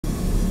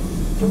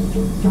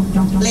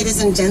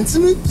Ladies and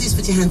gentlemen, please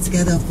put your hands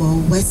together for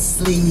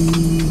Wesley.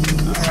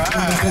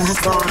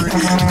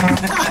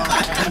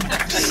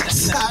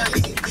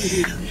 Sorry.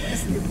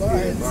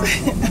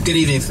 Good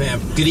evening, fam.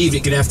 Good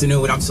evening, good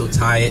afternoon. I'm so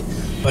tired.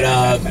 But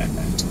I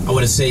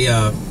want to say,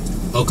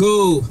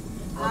 Oku.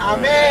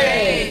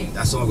 Amen.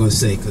 That's all I'm going to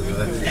say,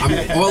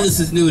 because all this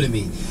is new to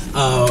me.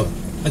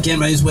 Again,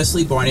 my name is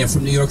Wesley Barney. I'm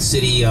from New York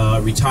City,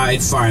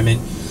 retired fireman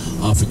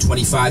for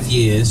 25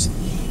 years.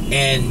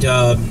 And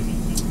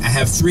I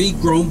have 3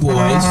 grown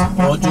boys,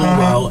 all doing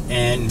well,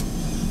 and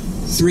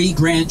 3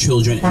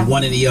 grandchildren and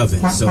 1 in the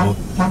oven. So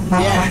I'm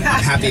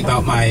happy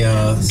about my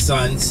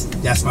sons.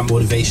 That's my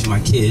motivation, my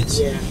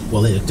kids.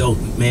 Well, they're adult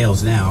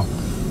males now.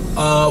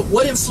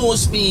 What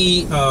influenced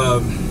me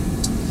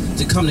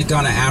to come to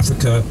Ghana,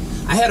 Africa?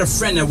 I had a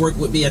friend that worked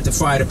with me at the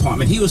fire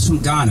department. He was from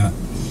Ghana,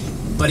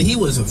 but he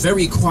was a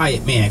very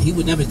quiet man. He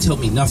would never tell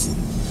me nothing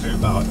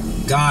about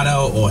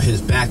Ghana or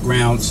his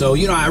background. So,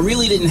 you know, I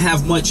really didn't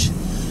have much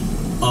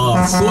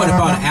thought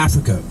about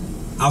Africa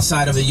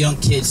outside of a young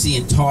kid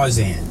seeing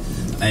Tarzan.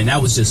 And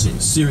that was just a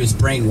serious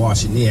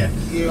brainwashing there.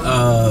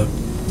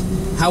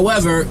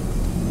 However,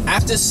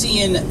 after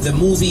seeing the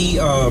movie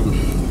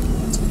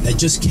that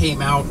just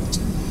came out,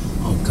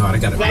 oh God, I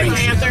got a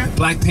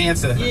Black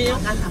Panther.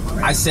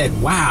 I said,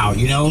 wow,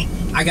 you know,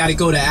 I got to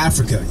go to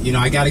Africa. You know,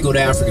 I got to go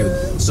to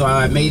Africa. So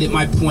I made it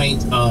my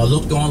point,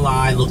 looked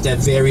online, looked at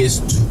various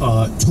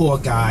tour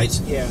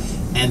guides.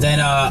 And then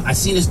I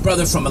seen this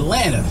brother from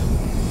Atlanta,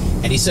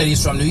 and he said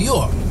he's from New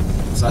York.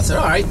 So I said,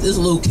 all right, there's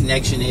a little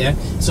connection there.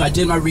 So I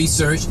did my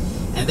research,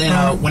 and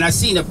then when I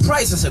seen the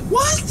price, I said,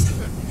 what?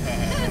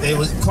 It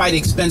was quite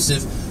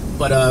expensive,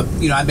 but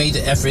you know, I made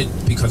the effort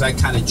because I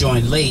kind of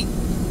joined late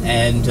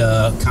and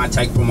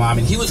contacted my mom,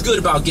 and he was good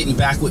about getting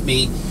back with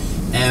me.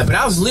 But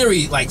I was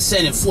literally like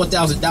sending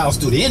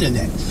 $4,000 through the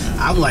internet.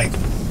 I'm like,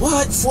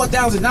 what?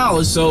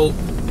 $4,000? So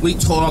we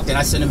talked, and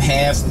I sent him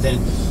half, and then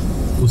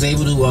was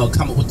able to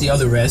come up with the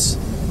other rest.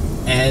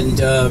 And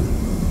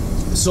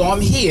so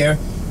I'm here.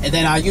 And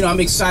then you know,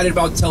 I'm excited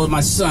about telling my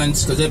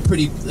sons, because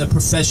they're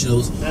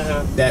professionals,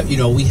 that, you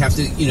know, we have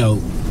to, you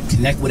know,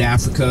 connect with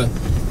Africa.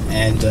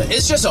 And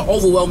it's just an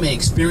overwhelming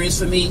experience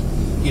for me,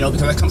 you know,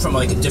 because I come from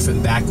like a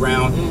different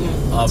background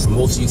from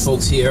most of you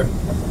folks here.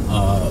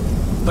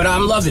 But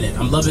I'm loving it.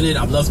 I'm loving it.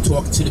 I love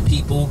talking to the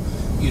people,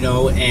 you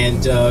know,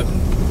 and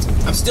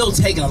I'm still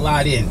taking a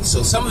lot in.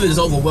 So some of it is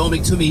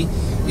overwhelming to me,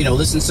 you know,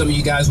 listening to some of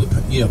you guys with,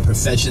 you know,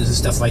 professions and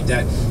stuff like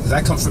that. Because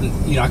I come from,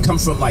 you know,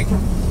 like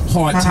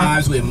hard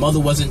times where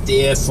mother wasn't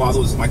there,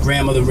 my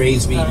grandmother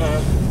raised me.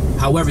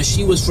 However,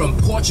 she was from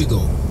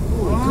Portugal.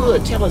 Ooh,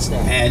 good, tell us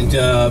that. And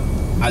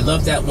I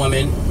love that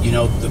woman. You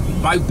know,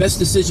 my best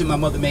decision my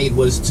mother made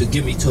was to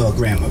give me to her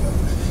grandmother,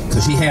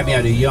 because she had me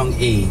at a young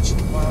age.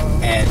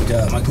 And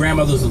my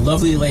grandmother was a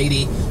lovely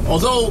lady.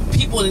 Although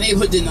people in the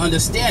neighborhood didn't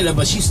understand her,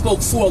 but she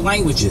spoke 4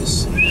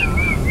 languages.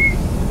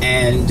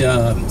 And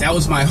that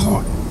was my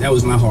heart. That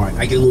was my heart.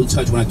 I get a little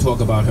touched when I talk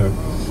about her.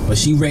 But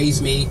she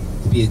raised me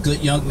to be a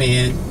good young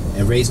man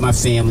and raise my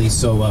family.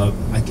 So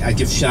I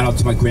give shout out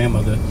to my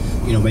grandmother.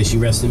 You know, may she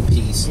rest in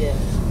peace.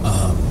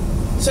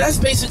 So that's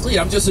basically it.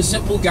 I'm just a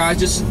simple guy,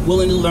 just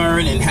willing to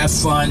learn and have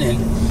fun, and,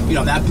 you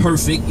know, not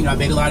perfect. You know, I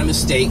made a lot of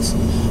mistakes.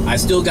 I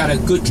still got a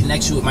good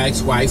connection with my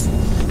ex-wife,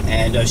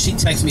 and she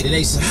texted me today.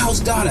 She said, how's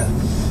Ghana?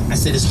 I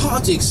said, it's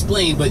hard to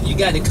explain, but you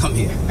got to come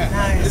here.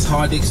 It's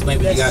hard to explain,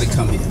 but you got to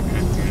come here.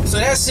 So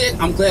that's it.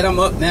 I'm glad I'm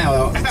up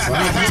now. So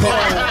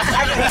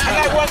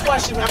I got one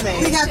question, my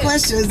man. We got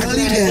questions. Don't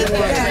leave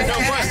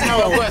that.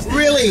 No,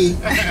 really,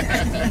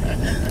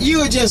 you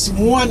are just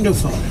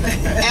wonderful.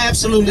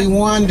 Absolutely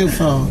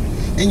wonderful.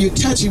 And you're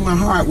touching my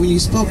heart when you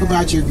spoke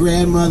about your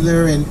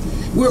grandmother, and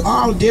we're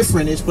all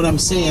different, is what I'm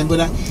saying. But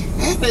I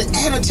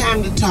had a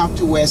time to talk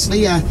to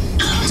Wesley. I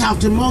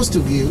talked to most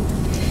of you,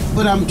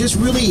 but I'm just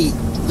really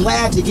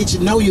glad to get to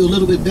know you a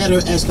little bit better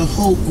as the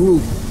whole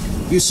group.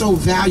 You're so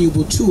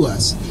valuable to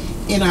us.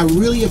 And I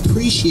really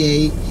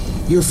appreciate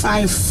your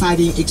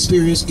firefighting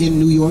experience in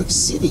New York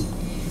City.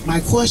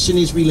 My question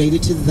is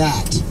related to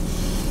that.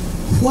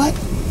 What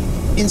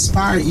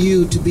inspired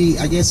you to be,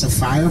 I guess, a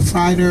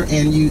firefighter?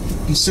 And you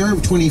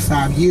served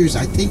 25 years.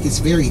 I think it's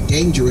very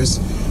dangerous.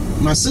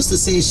 My sister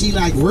says she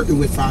liked working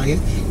with fire.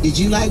 Did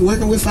you like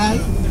working with fire?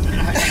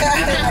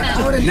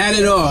 Not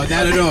at all.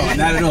 Not at all.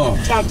 Not at all.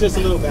 Talk to us a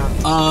little about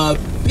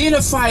it. Being a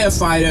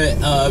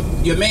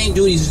firefighter, your main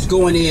duty is to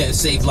go in there and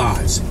save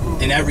lives,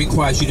 and that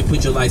requires you to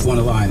put your life on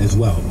the line as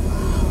well.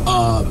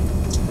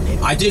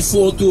 I did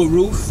fall through a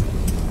roof,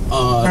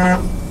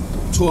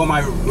 tore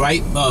my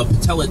right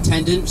patella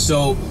tendon,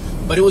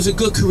 but it was a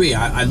good career.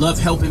 I love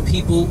helping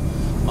people,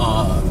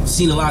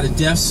 seen a lot of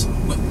deaths,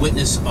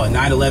 witnessed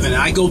 9/11, and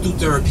I go through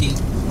therapy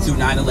through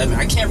 9/11.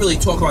 I can't really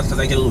talk about it because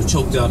I get a little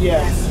choked up.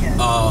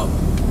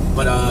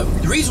 But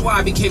the reason why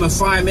I became a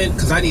fireman,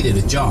 because I needed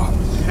a job.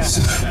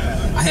 So,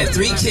 I had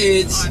 3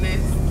 kids,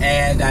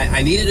 and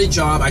I needed a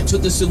job. I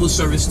took the civil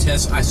service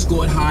test. I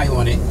scored high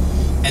on it,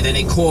 and then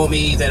they called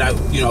me that I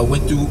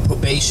went through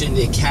probation,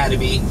 the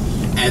academy,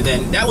 And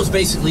then that was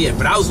basically it.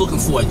 But I was looking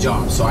for a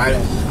job, so I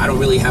don't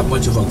really have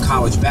much of a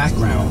college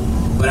background.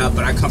 But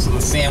I come from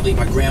a family.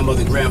 My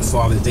grandmother,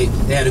 grandfather, they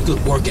had a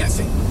good work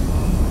ethic,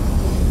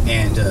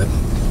 and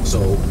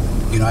so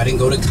you know I didn't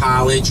go to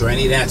college or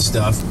any of that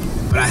stuff.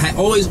 But I had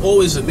always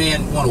a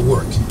man want to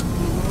work,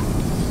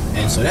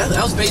 and so that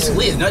was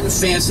basically it. Nothing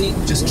fancy,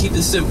 just keep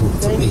it simple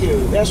for me. Thank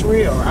you. That's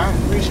real. I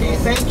appreciate it.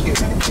 Thank you.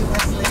 Thank you,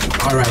 Wesley.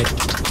 All right,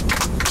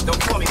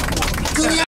 don't call me no more.